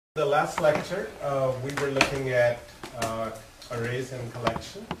The last lecture, we were looking at arrays and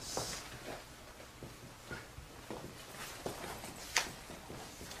collections.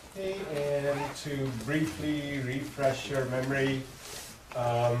 Okay, and to briefly refresh your memory,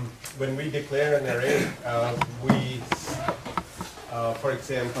 when we declare an array, for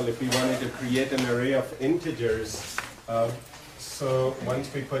example, if we wanted to create an array of integers, so once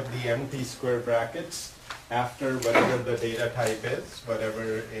we put the empty square brackets, after whatever the data type is,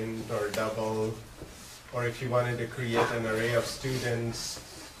 whatever int or double, or if you wanted to create an array of students,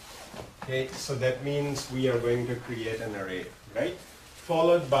 okay, so that means we are going to create an array, right?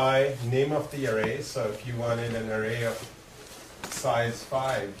 Followed by name of the array. So if you wanted an array of size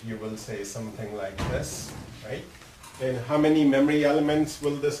 5, you will say something like this, right? And how many memory elements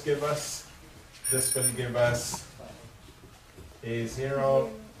will this give us? This will give us A0,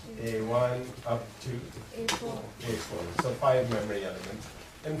 A1 up to A4. So 5 memory elements.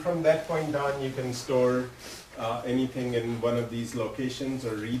 And from that point on, you can store anything in one of these locations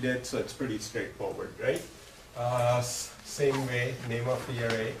or read it. So it's pretty straightforward, right? Same way, name of the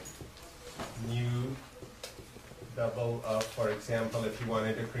array, new double up. For example, if you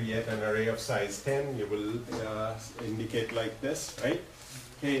wanted to create an array of size 10, you will indicate like this, right?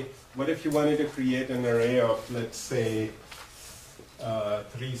 Okay, what if you wanted to create an array of, let's say,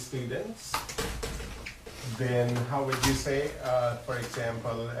 3 students? Then how would you say, for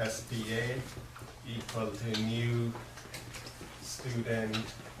example, SPA equal to new student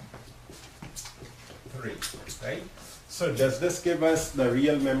 3, right? So does this give us the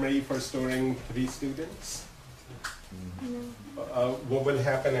real memory for storing 3 students? No. What will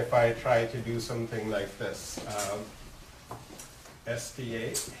happen if I try to do something like this?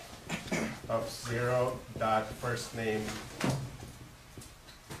 STA of 0 dot first name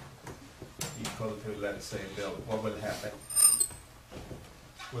equal to, let's say, Bill. What will happen?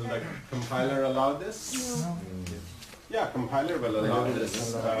 Will the compiler allow this? No. Yeah, compiler will allow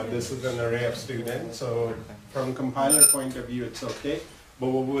this. This is an array of students, so from compiler point of view, it's okay. But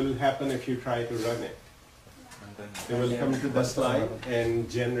what will happen if you try to run it? It will come to this line and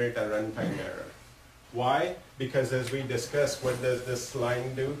generate a runtime error. Why? Because as we discussed, what does this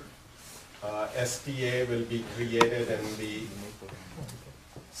line do? STA will be created in the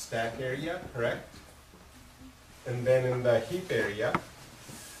stack area, correct? And then in the heap area,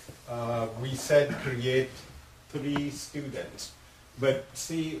 we said create 3 students. But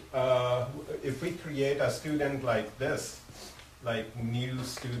see, if we create a student like this, like new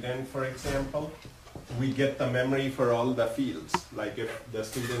student, for example, we get the memory for all the fields. Like if the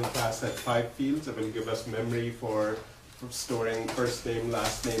student class had 5 fields, it will give us memory for storing first name,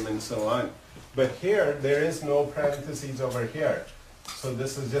 last name, and so on. But here, there is no parentheses over here. So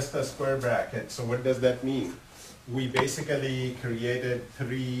this is just a square bracket. So what does that mean? We basically created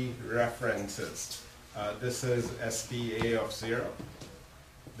 3 references. This is STA of 0.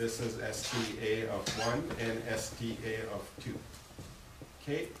 This is STA of 1 and STA of 2.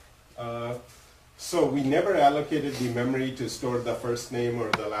 Okay. So we never allocated the memory to store the first name or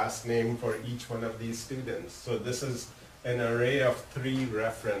the last name for each one of these students. So this is an array of 3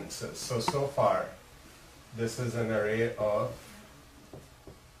 references. So far, this is an array of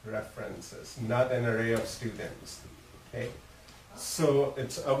references, not an array of students. Okay. So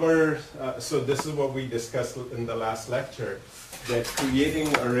it's our. So this is what we discussed in the last lecture, that creating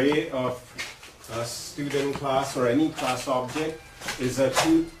array of a student class or any class object is a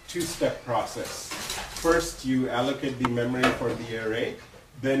two-step process. First, you allocate the memory for the array.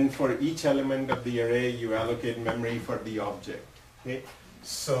 Then for each element of the array, you allocate memory for the object. Okay?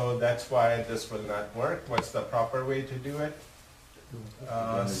 So that's why this will not work. What's the proper way to do it?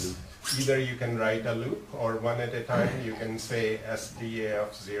 Either you can write a loop, or one at a time you can say STA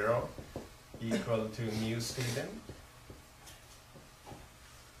of 0 equal to new student.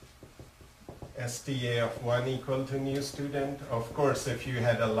 STA of 1 equal to new student. Of course, if you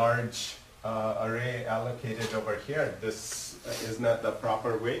had a large array allocated over here, this is not the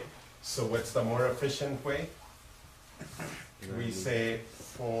proper way. So what's the more efficient way? We say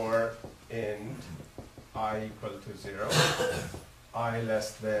for int I equal to 0, I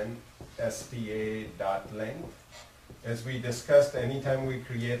less than STA dot length. As we discussed, anytime we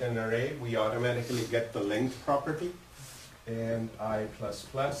create an array, we automatically get the length property and I plus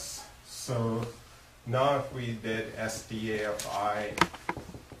plus. So now if we did STA of I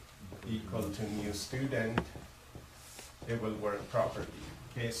equal to new student, it will work properly.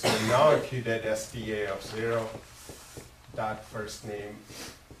 Okay, so now if you did STA of 0 dot first name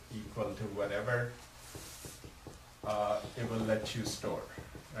equal to whatever, it will let you store,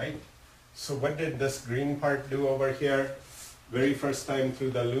 right? So what did this green part do over here? Very first time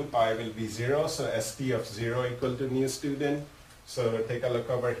through the loop, I will be 0, so st of 0 equal to new student. So take a look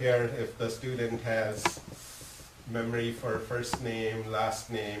over here. If the student has memory for first name,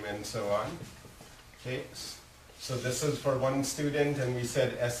 last name, and so on. Okay, so this is for one student, and we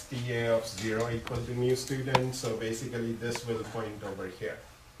said sta of 0 equal to new student, so basically this will point over here,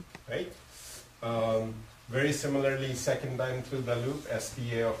 right? Very similarly, second time through the loop,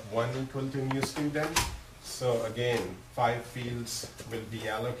 sta of 1 equal to new student. So again, 5 fields will be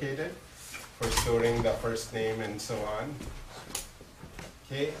allocated for storing the first name and so on.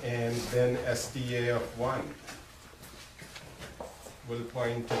 Okay, and then sta of 1 will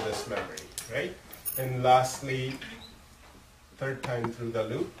point to this memory, right? And lastly, third time through the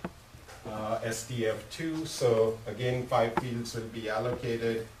loop, sta of 2. So again, 5 fields will be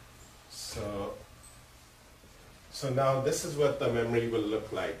allocated. So now this is what the memory will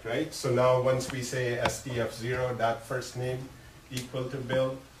look like, right? So now once we say st of 0 dot first name equal to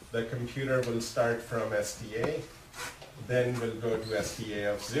Bill, the computer will start from sta, then we'll go to sta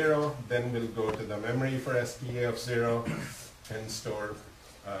of 0, then we'll go to the memory for sta of 0 and store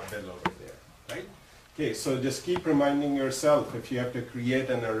Bill over there, right? Okay, so just keep reminding yourself, if you have to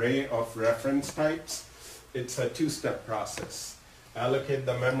create an array of reference types, it's a two-step process. Allocate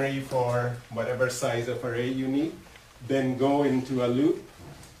the memory for whatever size of array you need, then go into a loop,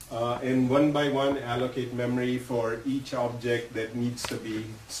 and one by one allocate memory for each object that needs to be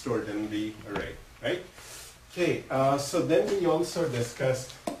stored in the array, right? Okay, so then we also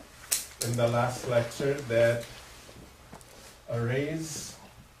discussed in the last lecture that arrays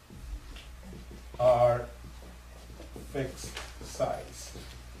are fixed size.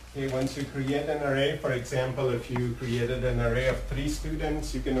 Okay, once you create an array, for example, if you created an array of 3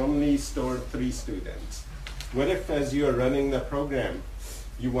 students, you can only store 3 students. What if, as you are running the program,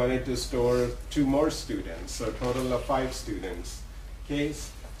 you wanted to store 2 more students, so a total of 5 students? Okay,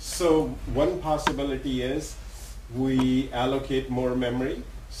 so one possibility is we allocate more memory.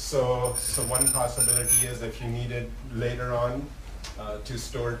 So one possibility is if you needed later on to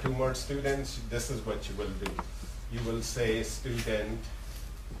store 2 more students, this is what you will do. You will say student,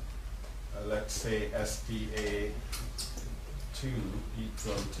 let's say sta2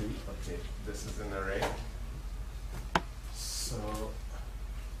 equal to, okay, this is an array. So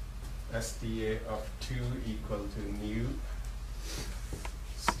sta of 2 equal to new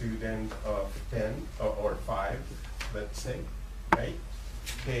student of 10 or 5, let's say, right?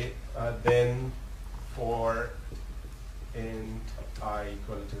 Okay, then for int I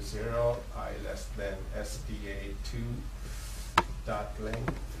equal to 0, I less than sta2 dot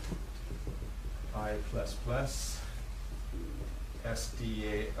length I plus plus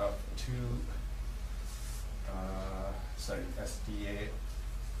sta of 2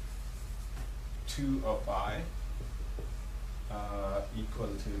 sta2 of I equal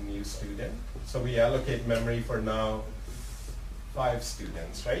to new student. So we allocate memory for now 5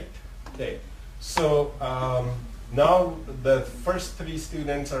 students, right? Okay, so now the first 3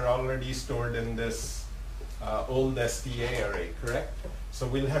 students are already stored in this old sta array, correct? So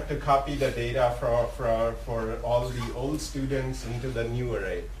we'll have to copy the data for all the old students into the new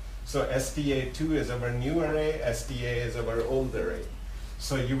array. So sta2 is our new array, sta is our old array.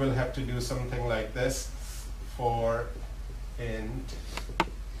 So you will have to do something like this for int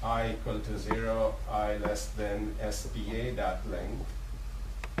I equal to 0, I less than sta dot length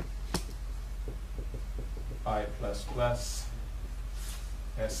I plus plus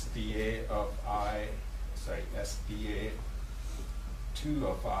sta of I, sta2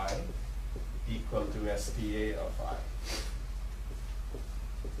 of I equal to sta of I.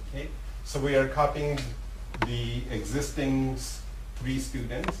 Okay, so we are copying the existing 3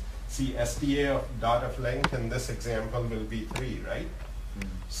 students. See, sta of dot of length in this example will be 3, right?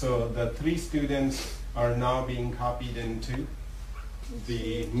 So the 3 students are now being copied into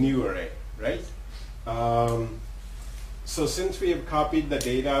the new array, right? So since we have copied the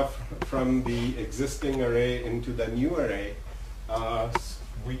data from the existing array into the new array,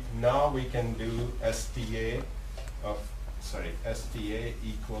 now we can do sta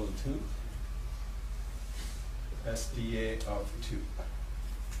equal to sta of 2.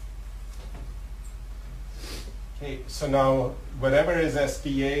 Okay, so now whatever is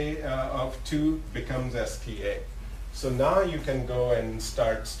sta of 2 becomes sta. So now you can go and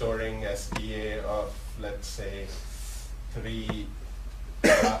start storing sta of, let's say, 3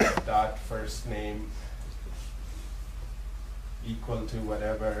 dot first name equal to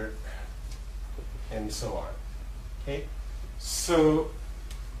whatever, and so on. Okay, so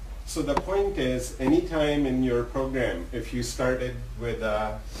the point is, anytime in your program, if you started with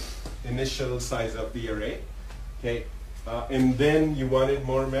a initial size of the array, okay, and then you wanted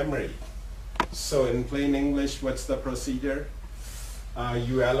more memory. So in plain English, what's the procedure?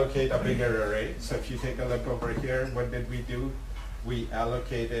 You allocate a bigger array. So if you take a look over here, what did we do? We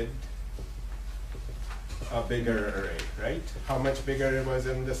allocated a bigger array, right? How much bigger it was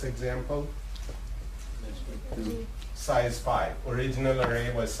in this example? Size 5. Original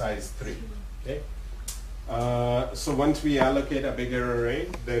array was size 3. Okay. So once we allocate a bigger array,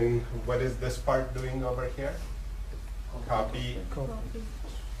 then what is this part doing over here? Copy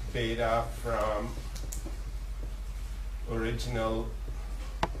data from original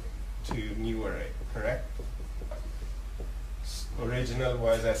to new array, correct? Original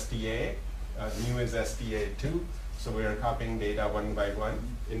was STA, new is STA2, so we are copying data one by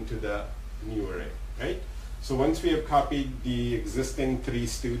one into the new array, right? So once we have copied the existing 3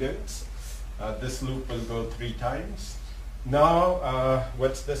 students, this loop will go 3 times. Now,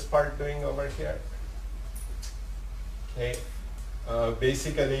 what's this part doing over here? Okay.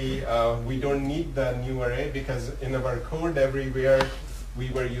 Basically, we don't need the new array because in our code everywhere we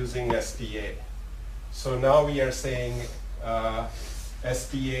were using STA. So now we are saying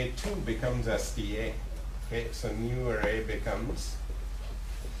STA2 becomes STA. Okay, so new array becomes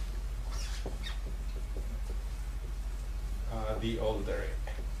the old array.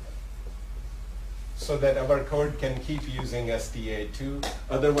 So that our code can keep using STA2.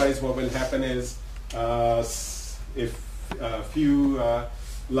 Otherwise, what will happen is if a few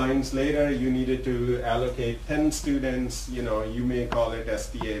lines later you needed to allocate 10 students, you may call it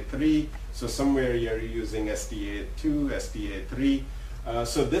STA3. So somewhere you're using STA2, STA3.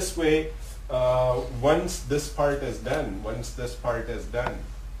 So this way, once this part is done,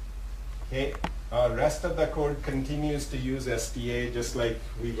 okay, rest of the code continues to use STA just like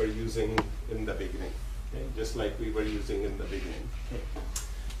we were using in the beginning. Okay, just like we were using in the beginning.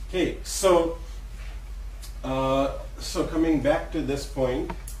 Okay, so coming back to this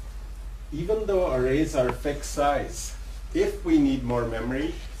point, even though arrays are fixed size, if we need more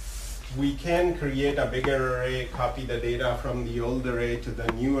memory, we can create a bigger array, copy the data from the old array to the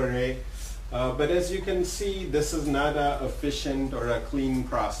new array. But as you can see, this is not an efficient or a clean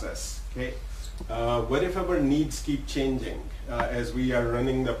process. Okay? What if our needs keep changing? As we are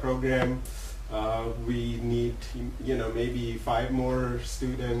running the program, we need maybe 5 more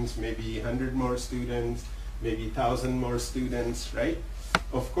students, maybe 100 more students, maybe 1,000 more students, right?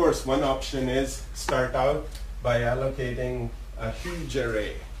 Of course, one option is start out by allocating a huge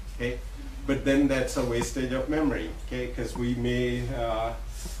array, okay? But then that's a wastage of memory, okay? Because we may,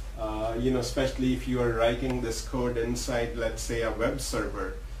 especially if you are writing this code inside, let's say, a web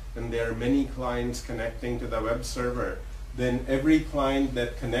server, and there are many clients connecting to the web server, then every client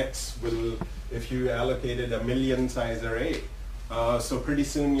that connects will, if you allocated a million size array, so pretty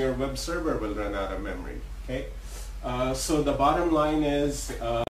soon your web server will run out of memory, okay? So the bottom line is,